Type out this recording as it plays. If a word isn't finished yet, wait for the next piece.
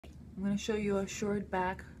I'm going to show you a short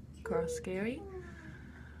back cross carry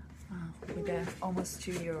with an almost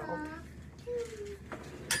 2-year-old.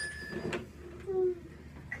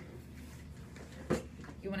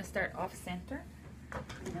 You want to start off center,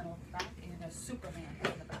 and then look back, and you're going to Superman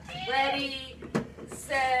in the back. Ready,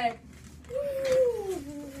 set,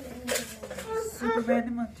 Superman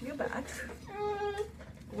him onto your back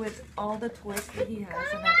with all the twists that he has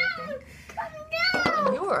and everything.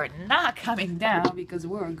 And you're not coming down because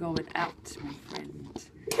we're going out, my friend.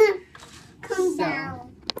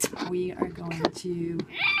 So we are going to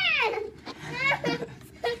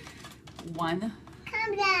one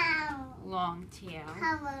long tail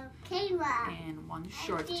and one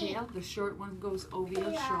short tail. The short one goes over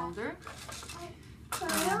your shoulder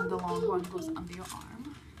and the long one goes under your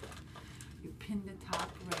arm. You pin the top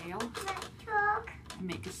rail and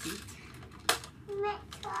make a seat.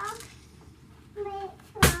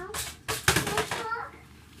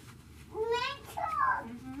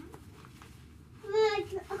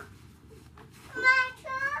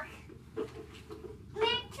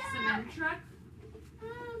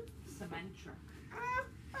 Cement truck.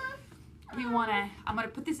 You wanna, I'm gonna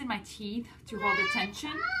put this in my teeth to hold the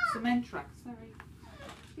tension. Cement truck, sorry.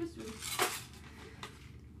 Yes, sweetie.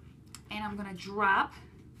 And I'm gonna drop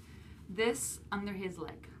this under his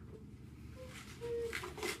leg.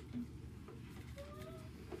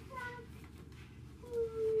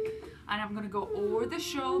 And I'm gonna go over the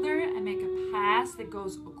shoulder and make a pass that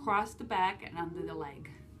goes across the back and under the leg.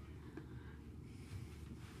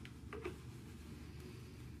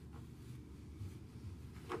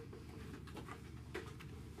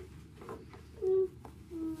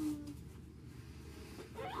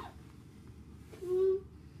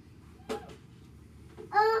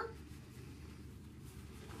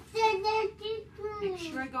 Make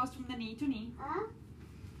sure it goes from the knee to knee.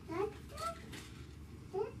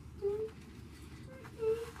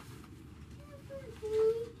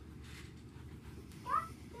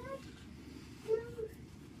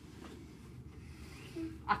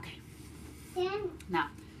 Okay. Now,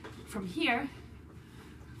 from here,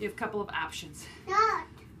 you have a couple of options.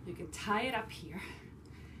 You can tie it up here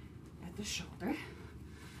at the shoulder.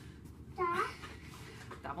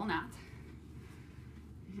 Double knot.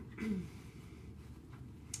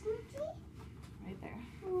 Right there.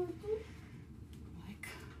 Like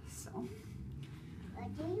so.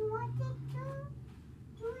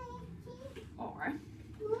 Or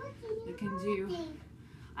you can do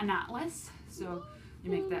a knotless. So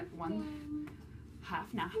you make that one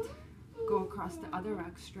half knot, go across the other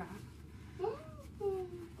rack strap,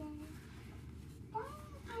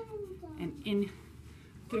 and in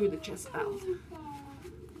through the chest belt.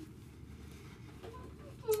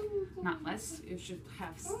 Knotless, you should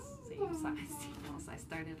have same size, unless I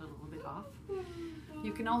started a little bit off.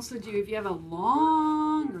 You can also do, if you have a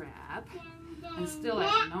long wrap and still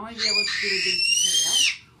have no idea what to do with this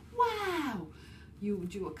tail, wow! You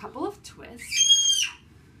do a couple of twists.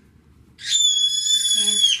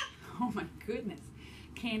 And, oh my goodness,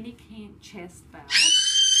 candy cane chest belt,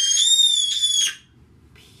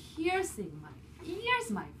 piercing my ears,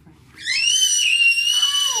 my friend.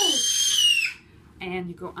 Ouch! And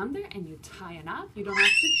you go under and you tie a knot. You don't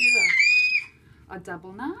have to do a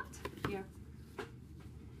double knot. Here.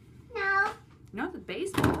 No, the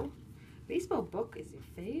baseball book is your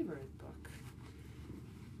favorite book.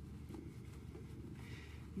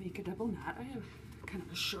 Make a double knot. I have kind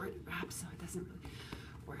of a short wrap, so it doesn't really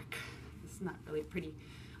work. It's not really pretty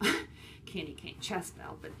candy cane chest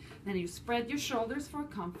belt, but then you spread your shoulders for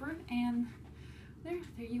comfort, and there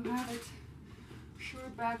you have it.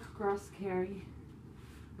 Short back cross carry.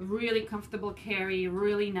 Really comfortable carry,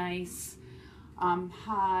 really nice,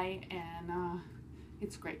 high, and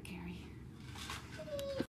it's great carry.